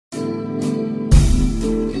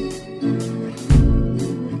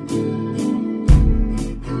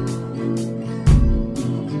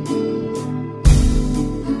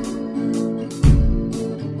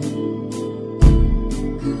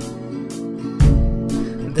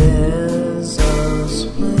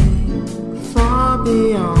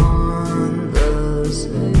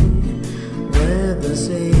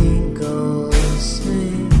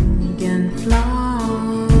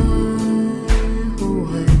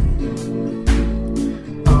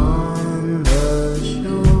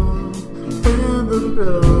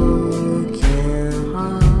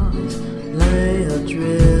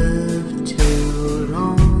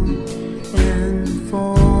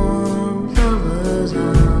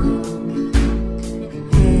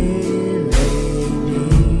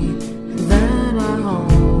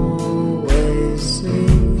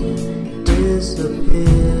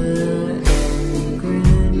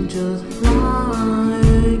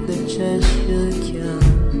Chesure Cat.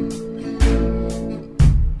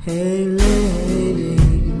 Hey lady,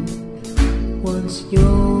 what's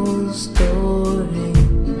your story?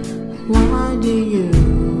 Why do you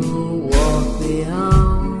walk me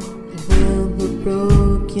out with a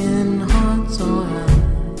broken heart so high?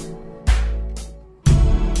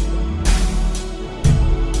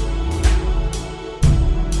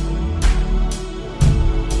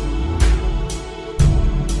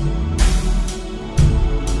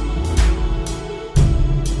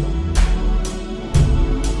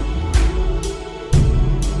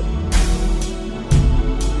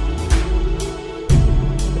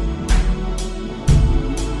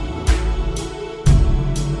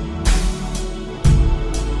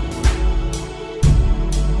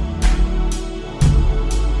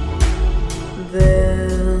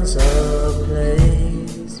 There's a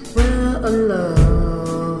place where a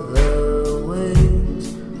lover waits,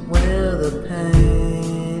 where the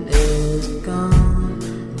pain is gone,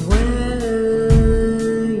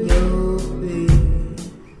 where you'll be.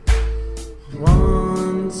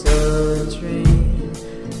 Once a dream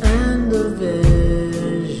and a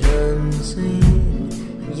vision seen,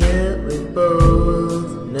 yet we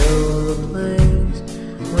both know the place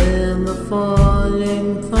when the falling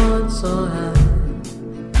thoughts are high.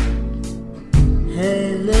 Hey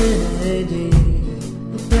lady,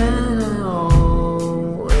 that I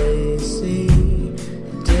always see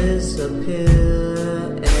disappear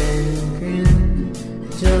and grin,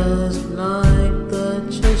 just like the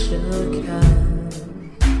Cheshire Cat.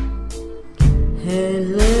 Hey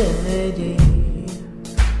lady,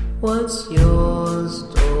 what's your